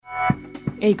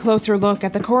A closer look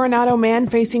at the Coronado man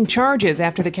facing charges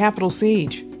after the Capitol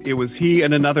siege. It was he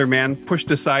and another man pushed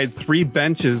aside 3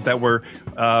 benches that were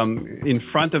in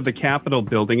front of the Capitol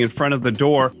building, in front of the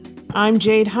door. I'm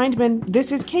Jade Hindman.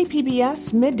 This is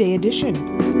KPBS Midday Edition.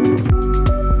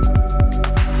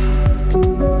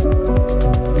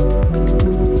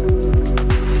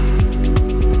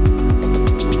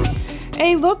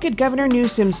 A look at Governor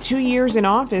Newsom's 2 years in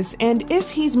office and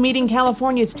if he's meeting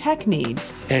California's tech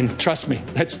needs. And trust me,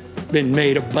 that's been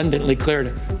made abundantly clear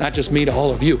to not just me, to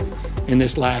all of you in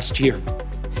this last year.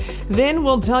 Then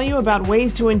we'll tell you about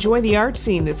ways to enjoy the art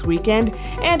scene this weekend.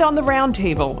 And on the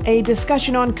roundtable, a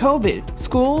discussion on COVID,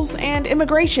 schools, and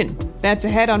immigration. That's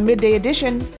ahead on Midday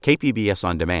Edition. KPBS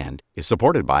On Demand is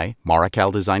supported by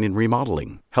Marrokal Design and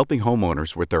Remodeling, helping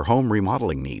homeowners with their home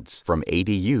remodeling needs. From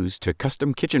ADUs to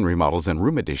custom kitchen remodels and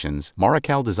room additions,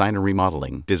 Marrokal Design and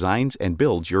Remodeling designs and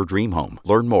builds your dream home.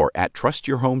 Learn more at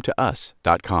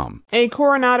trustyourhometous.com. A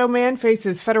Coronado man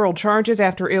faces federal charges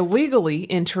after illegally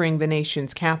entering the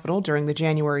nation's capital during the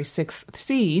January 6th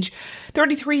siege.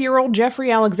 33-year-old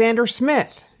Jeffrey Alexander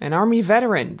Smith, an Army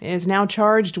veteran, is now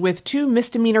charged with 2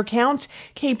 misdemeanor counts.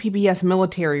 KPBS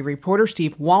military reporter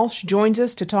Steve Walsh joins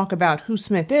us to talk about who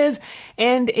Smith is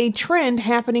and a trend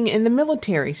happening in the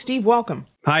military. Steve, welcome.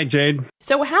 Hi, Jade.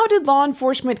 So how did law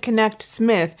enforcement connect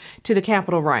Smith to the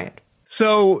Capitol riot?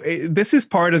 So this is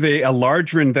part of a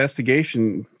larger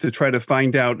investigation to try to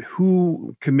find out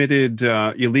who committed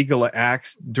illegal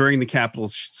acts during the Capitol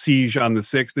siege on the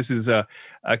 6th. This is a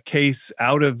case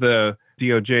out of the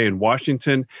DOJ in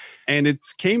Washington, and it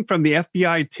came from the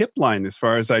FBI tip line, as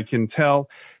far as I can tell.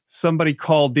 Somebody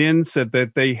called in, said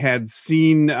that they had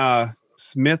seen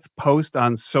Smith post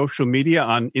on social media,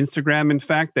 on Instagram, in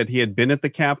fact, that he had been at the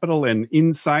Capitol and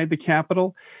inside the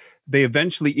Capitol. They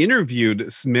eventually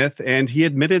interviewed Smith, and he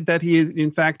admitted that he,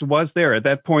 in fact, was there. At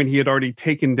that point, he had already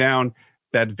taken down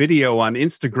that video on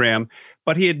Instagram,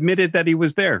 but he admitted that he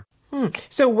was there.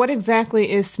 So what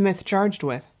exactly is Smith charged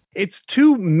with? It's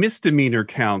 2 misdemeanor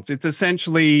counts. It's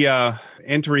essentially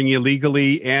entering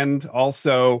illegally and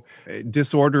also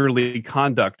disorderly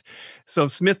conduct. So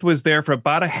Smith was there for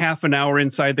about a half an hour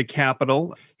inside the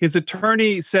Capitol. His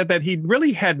attorney said that he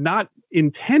really had not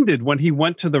intended, when he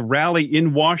went to the rally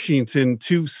in Washington,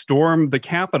 to storm the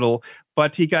Capitol,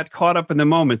 but he got caught up in the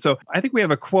moment. So I think we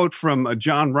have a quote from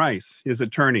John Rice, his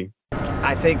attorney.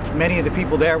 I think many of the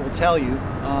people there will tell you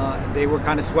they were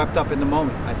kind of swept up in the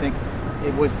moment. I think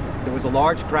there was a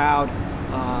large crowd,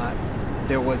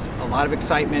 there was a lot of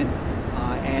excitement,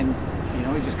 and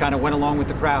he just kind of went along with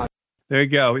the crowd. There you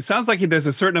go. It sounds like there's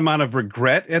a certain amount of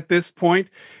regret at this point.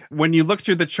 When you look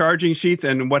through the charging sheets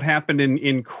and what happened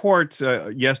in court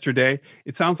yesterday,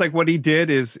 it sounds like what he did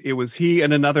is it was he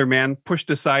and another man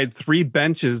pushed aside 3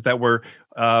 benches that were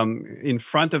in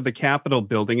front of the Capitol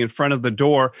building, in front of the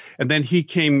door. And then he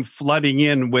came flooding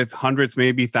in with hundreds,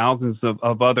 maybe thousands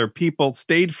of other people,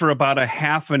 stayed for about a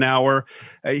half an hour.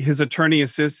 His attorney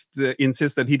insists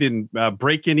that he didn't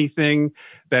break anything,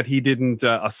 that he didn't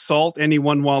assault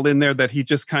anyone while in there, that he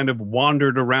just kind of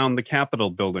wandered around the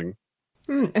Capitol building.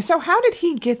 So how did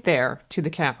he get there to the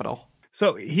Capitol?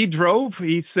 So he drove,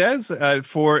 he says,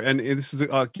 and this is,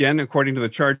 again, according to the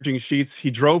charging sheets,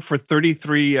 he drove for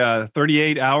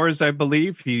 38 hours, I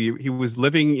believe. He was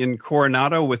living in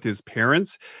Coronado with his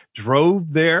parents,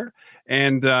 drove there,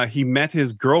 and he met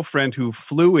his girlfriend who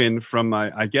flew in from,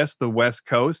 I guess, the West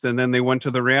Coast, and then they went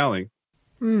to the rally.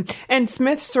 And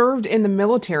Smith served in the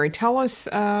military. Tell us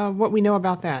what we know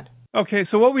about that. Okay,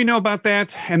 so what we know about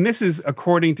that, and this is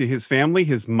according to his family,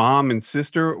 his mom and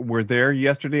sister were there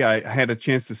yesterday. I had a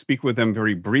chance to speak with them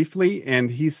very briefly, and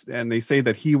they say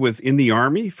that he was in the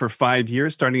Army for 5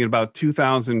 years, starting in about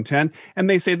 2010, and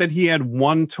they say that he had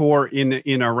 1 tour in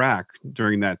Iraq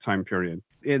during that time period.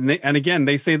 And again,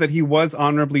 they say that he was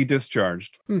honorably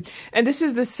discharged. And this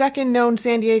is the second known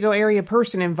San Diego area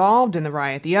person involved in the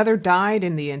riot. The other died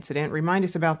in the incident. Remind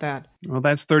us about that. Well,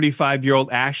 that's 35-year-old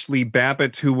Ashley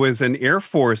Babbitt, who was an Air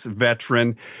Force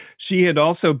veteran. She had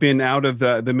also been out of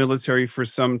the military for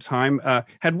some time,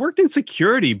 had worked in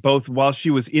security, both while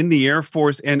she was in the Air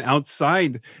Force and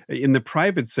outside in the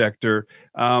private sector.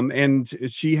 And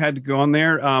she had gone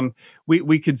there.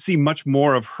 We could see much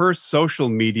more of her social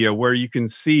media, where you can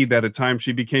see that at times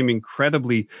she became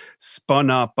incredibly spun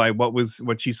up by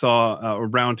what she saw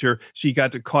around her. She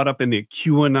got caught up in the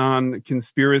QAnon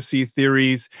conspiracy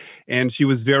theories, and she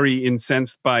was very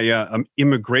incensed by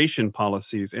immigration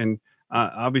policies. And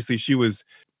obviously she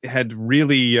had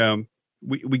really,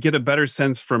 we get a better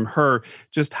sense from her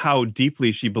just how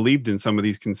deeply she believed in some of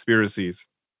these conspiracies.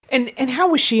 And how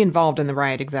was she involved in the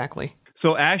riot exactly?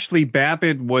 So Ashley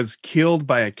Babbitt was killed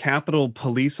by a Capitol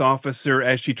police officer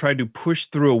as she tried to push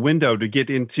through a window to get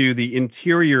into the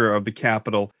interior of the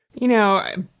Capitol. You know,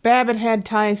 Babbitt had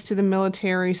ties to the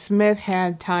military. Smith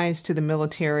had ties to the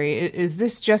military. Is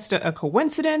this just a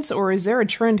coincidence, or is there a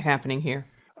trend happening here?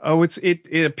 Oh,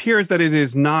 it appears that it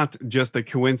is not just a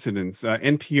coincidence.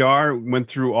 NPR went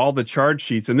through all the charge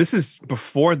sheets, and this is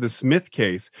before the Smith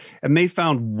case, and they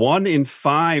found 1 in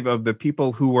 5 of the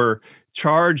people who were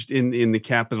charged in the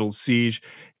Capitol siege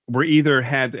were either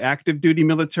had active duty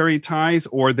military ties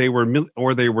or they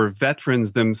were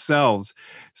veterans themselves.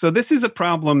 So this is a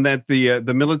problem that the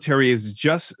military is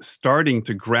just starting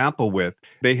to grapple with.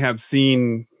 They have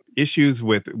seen issues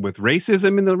with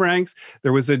racism in the ranks.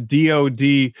 There was a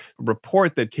DOD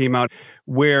report that came out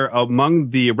where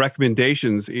among the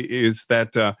recommendations is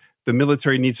that the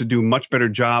military needs to do a much better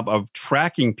job of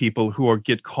tracking people who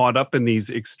get caught up in these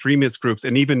extremist groups,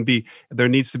 and there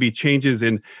needs to be changes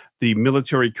in the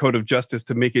military code of justice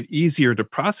to make it easier to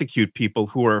prosecute people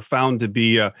who are found to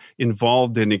be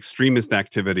involved in extremist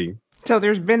activity. So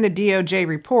there's been the DOJ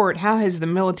report. How has the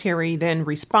military then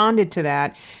responded to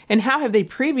that? And how have they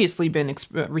previously been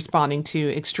responding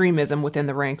to extremism within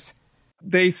the ranks?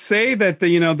 They say that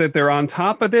that they're on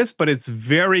top of this, but it's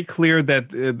very clear that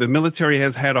the military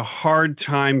has had a hard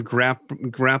time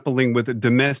grappling with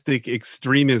domestic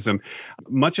extremism.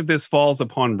 Much of this falls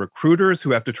upon recruiters who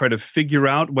have to try to figure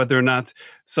out whether or not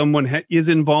someone is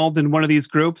involved in one of these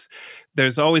groups.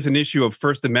 There's always an issue of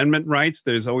First Amendment rights.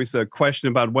 There's always a question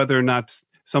about whether or not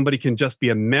somebody can just be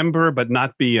a member but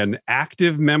not be an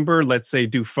active member, let's say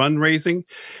do fundraising.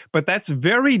 But that's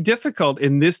very difficult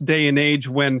in this day and age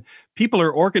when people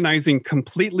are organizing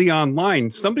completely online.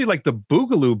 Somebody like the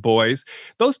Boogaloo Boys,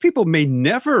 those people may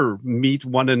never meet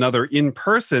one another in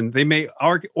person. They may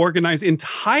organize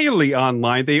entirely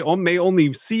online. They may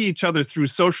only see each other through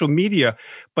social media.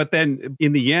 But then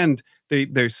in the end,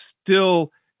 they're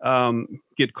still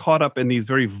get caught up in these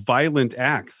very violent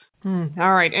acts.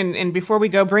 All right. And before we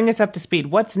go, bring us up to speed.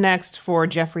 What's next for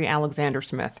Jeffrey Alexander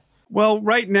Smith? Well,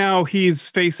 right now he's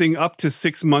facing up to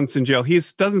 6 months in jail. He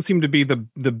doesn't seem to be the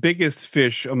biggest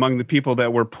fish among the people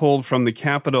that were pulled from the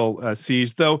Capitol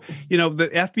siege, though, the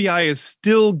FBI is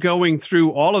still going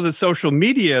through all of the social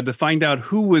media to find out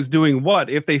who was doing what.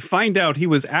 If they find out he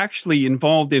was actually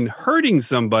involved in hurting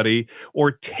somebody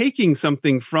or taking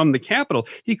something from the Capitol,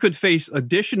 he could face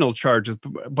additional charges.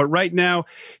 But right now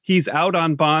he's out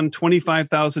on bond,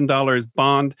 $25,000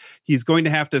 bond. He's going to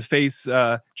have to face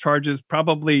charges,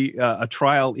 probably a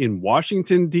trial in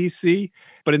Washington, D.C.,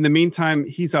 but in the meantime,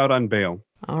 he's out on bail.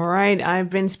 All right.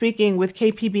 I've been speaking with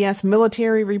KPBS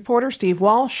military reporter Steve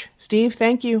Walsh. Steve,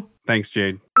 thank you. Thanks,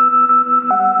 Jade.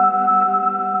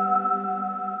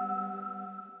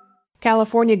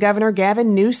 California Governor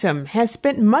Gavin Newsom has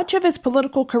spent much of his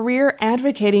political career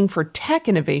advocating for tech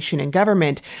innovation in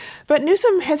government, but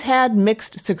Newsom has had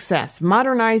mixed success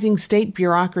modernizing state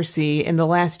bureaucracy in the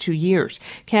last 2 years.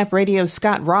 Cap Radio's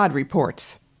Scott Rodd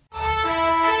reports.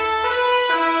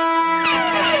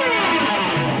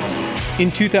 In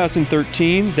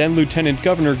 2013, then-Lieutenant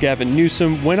Governor Gavin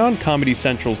Newsom went on Comedy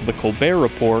Central's The Colbert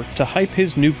Report to hype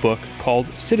his new book called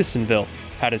Citizenville: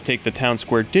 How to Take the Town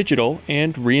Square Digital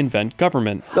and Reinvent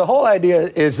Government. The whole idea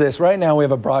is this. Right now we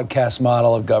have a broadcast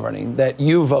model of governing that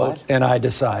you vote and I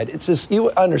decide. It's just,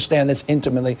 you understand this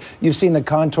intimately. You've seen the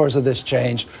contours of this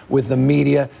change with the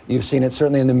media. You've seen it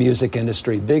certainly in the music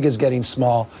industry. Big is getting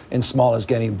small and small is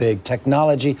getting big.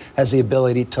 Technology has the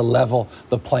ability to level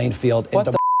the playing field. What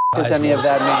the does any of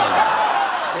that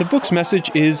mean? The book's message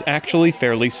is actually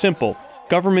fairly simple.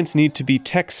 Governments need to be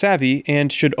tech-savvy and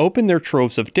should open their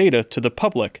troves of data to the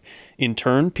public. In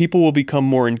turn, people will become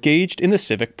more engaged in the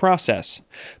civic process.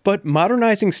 But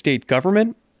modernizing state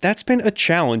government, that's been a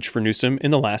challenge for Newsom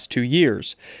in the last 2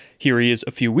 years. Here he is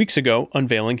a few weeks ago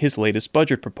unveiling his latest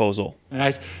budget proposal. And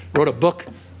I wrote a book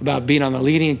about being on the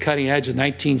leading and cutting edge of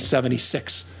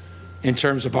 1976 in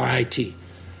terms of our IT.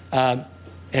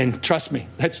 And trust me,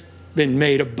 that's been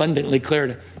made abundantly clear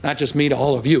to not just me, to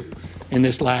all of you in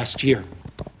this last year.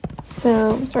 So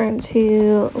I'm starting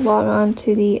to log on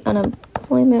to the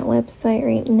unemployment website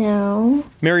right now.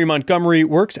 Mary Montgomery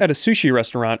works at a sushi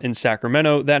restaurant in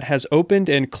Sacramento that has opened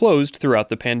and closed throughout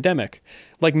the pandemic.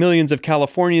 Like millions of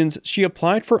Californians, she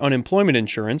applied for unemployment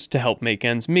insurance to help make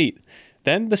ends meet.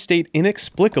 Then the state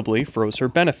inexplicably froze her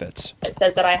benefits. It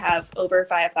says that I have over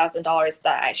 $5,000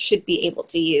 that I should be able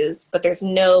to use, but there's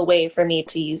no way for me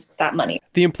to use that money.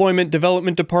 The Employment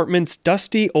Development Department's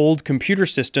dusty old computer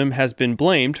system has been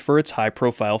blamed for its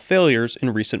high-profile failures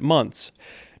in recent months.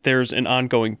 There's an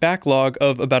ongoing backlog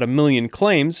of about 1 million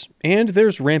claims, and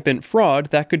there's rampant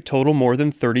fraud that could total more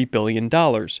than $30 billion.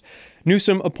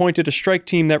 Newsom appointed a strike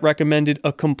team that recommended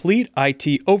a complete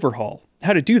IT overhaul.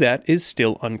 How to do that is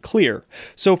still unclear.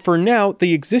 So for now,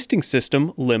 the existing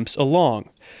system limps along.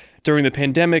 During the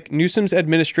pandemic, Newsom's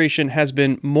administration has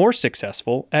been more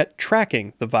successful at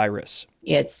tracking the virus.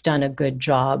 It's done a good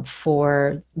job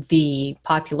for the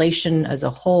population as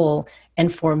a whole and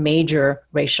for major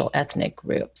racial ethnic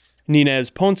groups.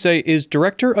 Ninez Ponce is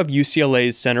director of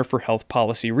UCLA's Center for Health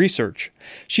Policy Research.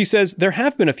 She says there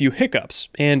have been a few hiccups,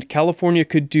 and California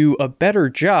could do a better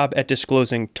job at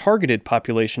disclosing targeted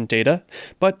population data,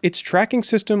 but its tracking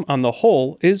system on the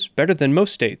whole is better than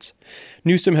most states.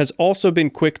 Newsom has also been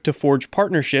quick to forge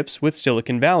partnerships with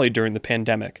Silicon Valley during the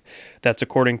pandemic. That's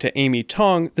according to Amy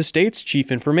Tong, the state's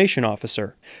chief information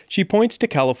officer. She points to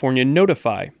California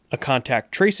Notify, a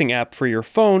contact tracing app for your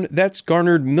phone that's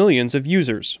garnered millions of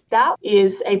users. That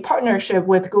is a partnership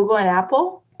with Google and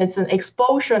Apple. It's an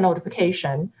exposure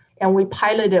notification, and we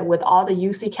piloted it with all the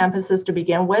UC campuses to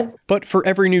begin with. But for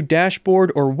every new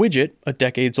dashboard or widget, a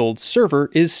decades-old server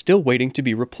is still waiting to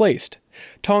be replaced.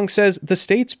 Tong says the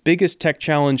state's biggest tech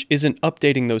challenge isn't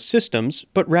updating those systems,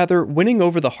 but rather winning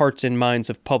over the hearts and minds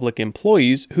of public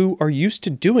employees who are used to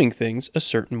doing things a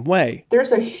certain way.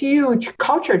 There's a huge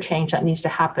culture change that needs to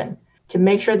happen to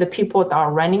make sure the people that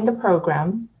are running the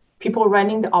program, people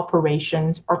running the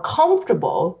operations are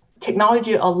comfortable.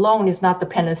 Technology alone is not the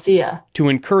panacea. To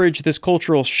encourage this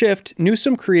cultural shift,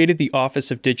 Newsom created the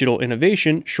Office of Digital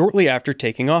Innovation shortly after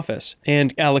taking office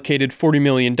and allocated $40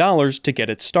 million to get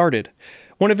it started.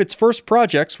 One of its first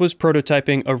projects was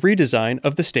prototyping a redesign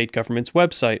of the state government's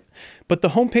website. But the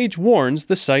homepage warns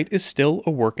the site is still a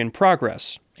work in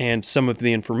progress, and some of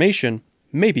the information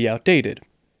may be outdated.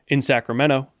 In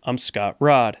Sacramento, I'm Scott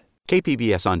Rodd.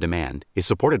 KPBS On Demand is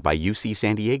supported by UC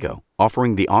San Diego,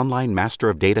 offering the online Master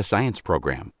of Data Science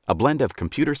program, a blend of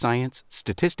computer science,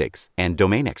 statistics, and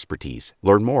domain expertise.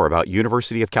 Learn more about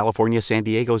University of California San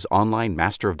Diego's online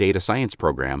Master of Data Science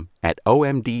program at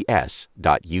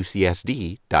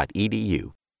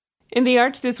omds.ucsd.edu. In the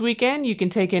arts this weekend, you can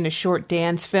take in a short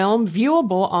dance film,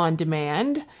 viewable on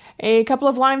demand, a couple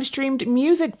of live-streamed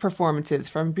music performances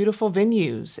from beautiful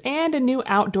venues, and a new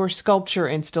outdoor sculpture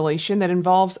installation that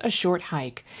involves a short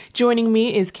hike. Joining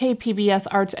me is KPBS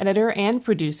arts editor and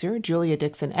producer Julia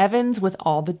Dixon Evans with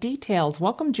all the details.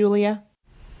 Welcome, Julia.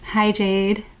 Hi,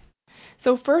 Jade.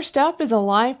 So first up is a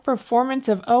live performance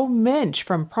of Oh Mensch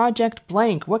from Project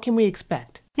Blank. What can we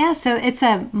expect? Yeah, so it's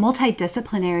a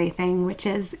multidisciplinary thing, which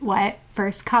is what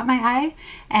first caught my eye.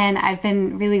 And I've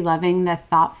been really loving the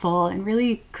thoughtful and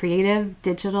really creative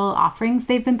digital offerings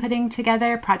they've been putting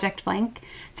together, Project Blank,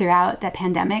 throughout the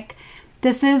pandemic.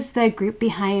 This is the group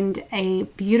behind a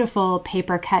beautiful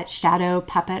paper-cut shadow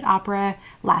puppet opera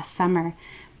last summer.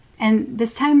 And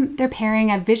this time they're pairing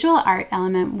a visual art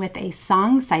element with a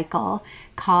song cycle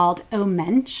called Oh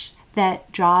Mensch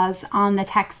that draws on the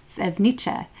texts of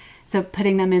Nietzsche, so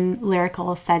putting them in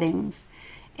lyrical settings.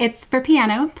 It's for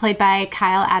piano, played by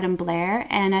Kyle Adam Blair,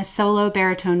 and a solo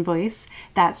baritone voice,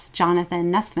 that's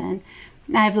Jonathan Nussman.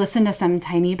 I've listened to some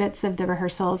tiny bits of the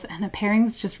rehearsals, and the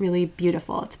pairing's just really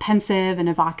beautiful. It's pensive and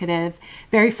evocative,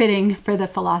 very fitting for the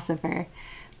philosopher.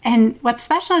 And what's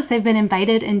special is they've been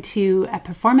invited into a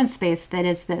performance space that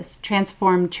is this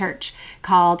transformed church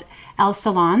called El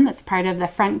Salon, that's part of the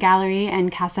Front Gallery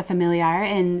and Casa Familiar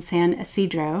in San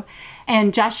Isidro.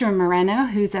 And Joshua Moreno,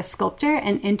 who's a sculptor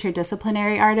and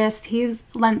interdisciplinary artist, he's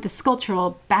lent the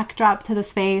sculptural backdrop to the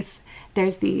space.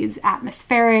 There's these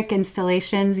atmospheric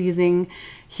installations using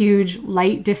huge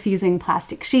light diffusing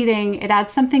plastic sheeting. It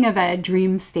adds something of a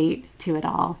dream state to it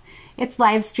all. It's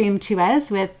live streamed to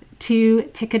us with 2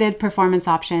 ticketed performance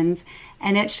options,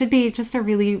 and it should be just a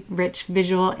really rich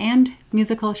visual and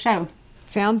musical show.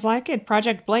 Sounds like it.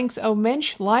 Project Blank's Oh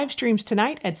Mensch live streams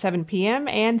tonight at 7 p.m.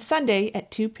 and Sunday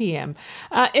at 2 p.m.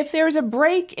 If there's a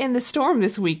break in the storm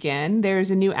this weekend,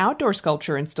 there's a new outdoor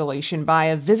sculpture installation by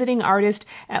a visiting artist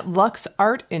at Lux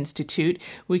Art Institute.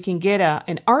 We can get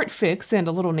an art fix and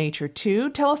a little nature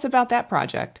too. Tell us about that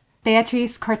project.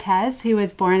 Beatriz Cortez, who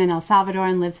was born in El Salvador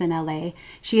and lives in LA,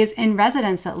 she is in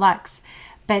residence at Lux,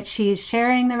 but she's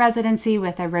sharing the residency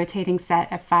with a rotating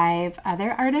set of 5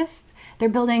 other artists. They're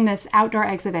building this outdoor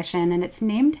exhibition, and it's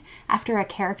named after a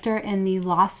character in the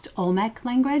Lost Olmec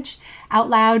language. Out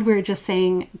loud, we're just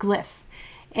saying glyph.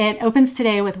 It opens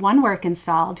today with 1 work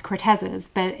installed, Cortez's,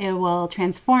 but it will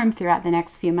transform throughout the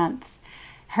next few months.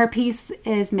 Her piece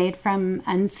is made from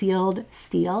unsealed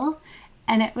steel,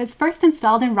 and it was first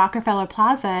installed in Rockefeller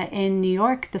Plaza in New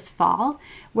York this fall,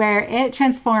 where it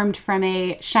transformed from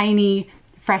a shiny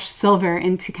fresh silver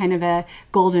into kind of a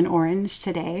golden orange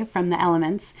today from the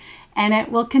elements. And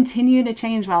it will continue to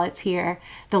change while it's here.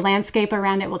 The landscape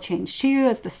around it will change too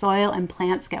as the soil and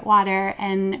plants get water,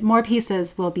 and more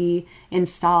pieces will be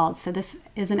installed. So this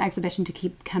is an exhibition to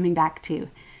keep coming back to.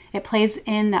 It plays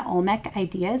in the Olmec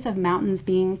ideas of mountains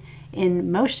being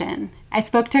in motion. I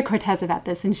spoke to Cortez about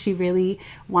this, and she really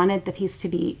wanted the piece to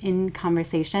be in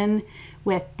conversation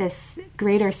with this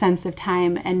greater sense of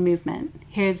time and movement.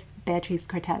 Here's Beatriz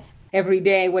Cortez. Every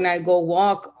day when I go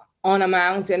walk on a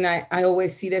mountain, I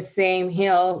always see the same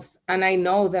hills, and I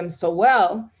know them so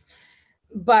well,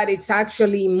 but it's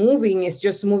actually moving. It's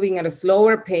just moving at a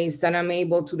slower pace than I'm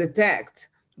able to detect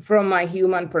from my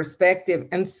human perspective.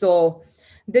 And so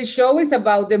the show is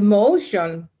about the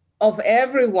motion of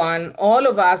everyone, all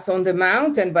of us on the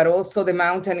mountain, but also the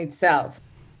mountain itself.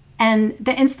 And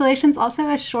the installation's also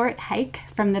a short hike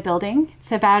from the building.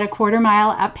 It's about a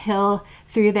quarter-mile uphill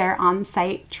through their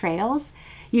on-site trails.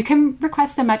 You can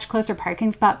request a much closer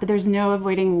parking spot, but there's no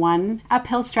avoiding one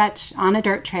uphill stretch on a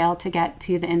dirt trail to get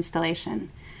to the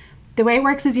installation. The way it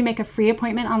works is you make a free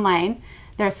appointment online.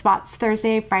 There are spots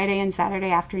Thursday, Friday, and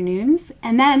Saturday afternoons.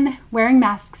 And then, wearing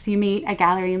masks, you meet a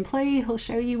gallery employee who'll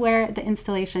show you where the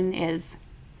installation is.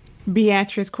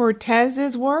 Beatriz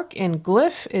Cortez's work in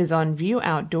Glyph is on view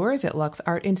outdoors at Lux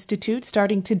Art Institute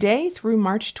starting today through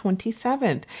March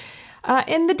 27th.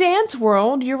 In the dance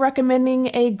world, you're recommending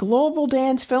a global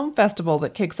dance film festival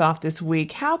that kicks off this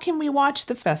week. How can we watch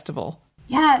the festival?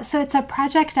 Yeah, so it's a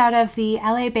project out of the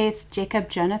LA-based Jacob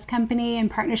Jonas Company in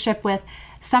partnership with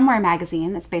Somewhere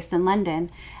Magazine that's based in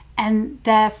London. And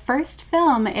the first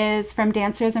film is from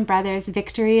dancers and brothers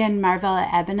Victory and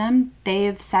Marvella Ebenham.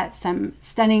 They've set some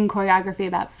stunning choreography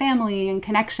about family and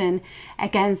connection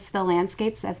against the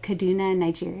landscapes of Kaduna,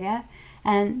 Nigeria.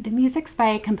 And the music's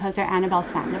by composer Annabelle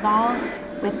Sandoval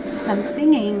with some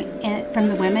singing from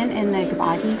the women in the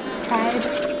Gbahi tribe.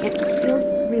 It feels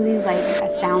really like a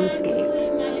soundscape.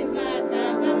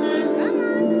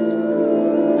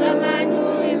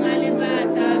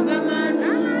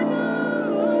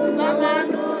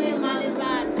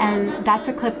 And that's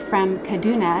a clip from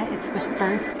Kaduna. It's the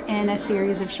first in a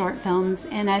series of short films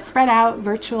in a spread out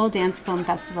virtual dance film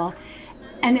festival.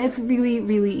 And it's really,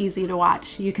 really easy to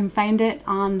watch. You can find it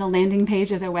on the landing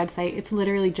page of their website. It's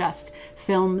literally just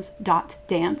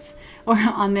films.dance, or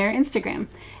on their Instagram.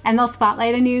 And they'll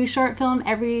spotlight a new short film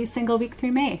every single week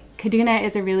through May. Kaduna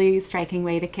is a really striking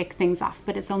way to kick things off,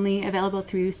 but it's only available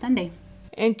through Sunday.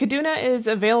 And Kaduna is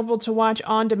available to watch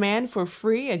on demand for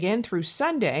free again through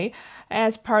Sunday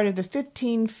as part of the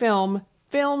 15-film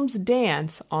Films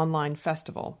Dance online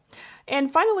festival.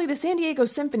 And finally, the San Diego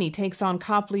Symphony takes on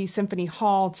Copley Symphony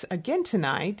Hall again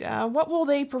tonight. What will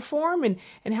they perform, and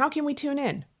how can we tune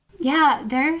in? Yeah,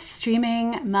 they're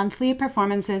streaming monthly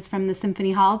performances from the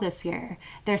Symphony Hall this year.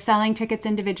 They're selling tickets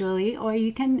individually, or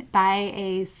you can buy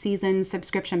a season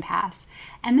subscription pass.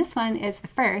 And this one is the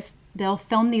first. They'll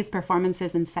film these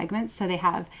performances in segments, so they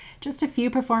have just a few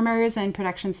performers and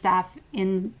production staff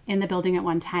in the building at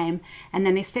one time, and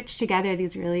then they stitch together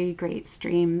these really great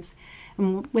streams.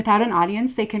 And without an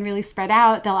audience, they can really spread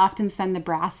out. They'll often send the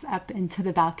brass up into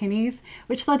the balconies,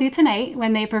 which they'll do tonight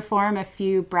when they perform a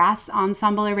few brass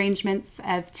ensemble arrangements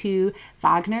of 2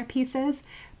 Wagner pieces.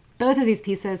 Both of these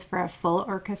pieces for a full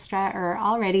orchestra are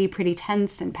already pretty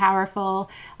tense and powerful,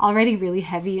 already really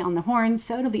heavy on the horns,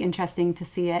 so it'll be interesting to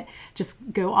see it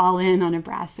just go all in on a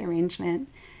brass arrangement.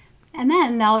 And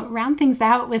then they'll round things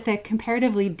out with a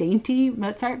comparatively dainty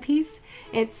Mozart piece.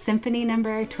 It's Symphony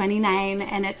Number 29,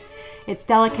 and it's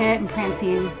delicate and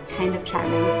prancy and kind of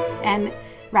charming. And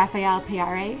Rafael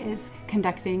Piare is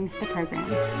conducting the program.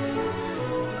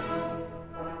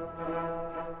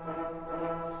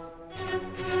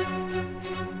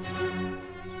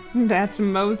 That's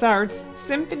Mozart's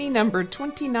Symphony Number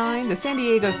 29, the San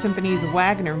Diego Symphony's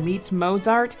Wagner Meets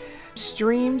Mozart,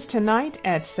 streams tonight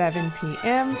at 7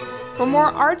 p.m. For more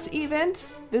arts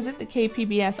events, visit the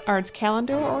KPBS Arts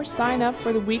calendar or sign up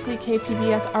for the weekly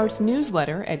KPBS Arts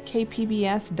newsletter at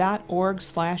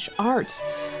kpbs.org/arts.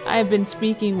 I've been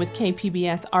speaking with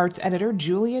KPBS Arts editor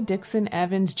Julia Dixon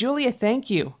Evans. Julia, thank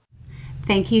you.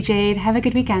 Thank you, Jade. Have a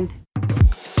good weekend.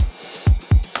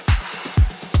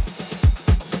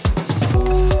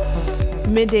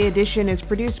 Midday Edition is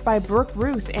produced by Brooke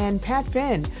Ruth and Pat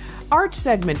Finn. Arts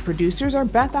segment producers are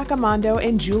Beth Accomando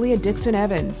and Julia Dixon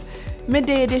Evans.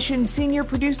 Midday Edition senior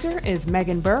producer is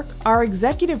Megan Burke. Our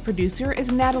executive producer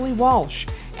is Natalie Walsh.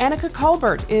 Annika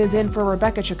Colbert is in for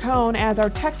Rebecca Chacon as our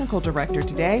technical director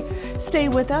today. Stay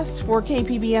with us for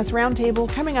KPBS Roundtable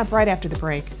coming up right after the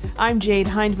break. I'm Jade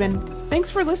Hindman. Thanks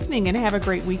for listening and have a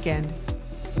great weekend.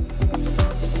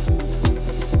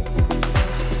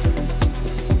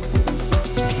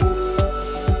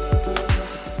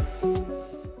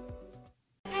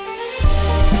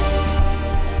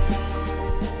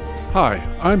 Hi,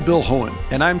 I'm Bill Hohen.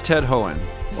 And I'm Ted Hohen.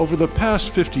 Over the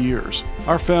past 50 years,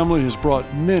 our family has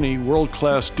brought many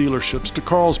world-class dealerships to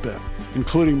Carlsbad,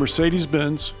 including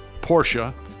Mercedes-Benz,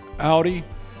 Porsche, Audi,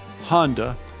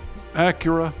 Honda,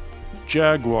 Acura,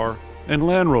 Jaguar, and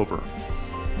Land Rover.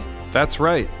 That's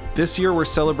right. This year we're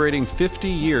celebrating 50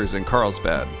 years in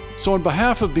Carlsbad. So on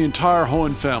behalf of the entire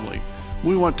Hohen family,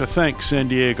 we want to thank San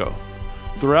Diego.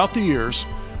 Throughout the years,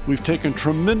 we've taken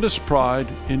tremendous pride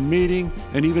in meeting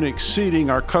and even exceeding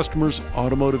our customers'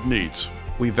 automotive needs.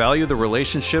 We value the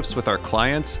relationships with our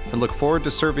clients and look forward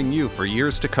to serving you for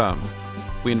years to come.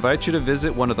 We invite you to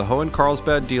visit one of the Hohen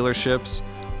Carlsbad dealerships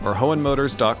or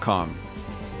hohenmotors.com.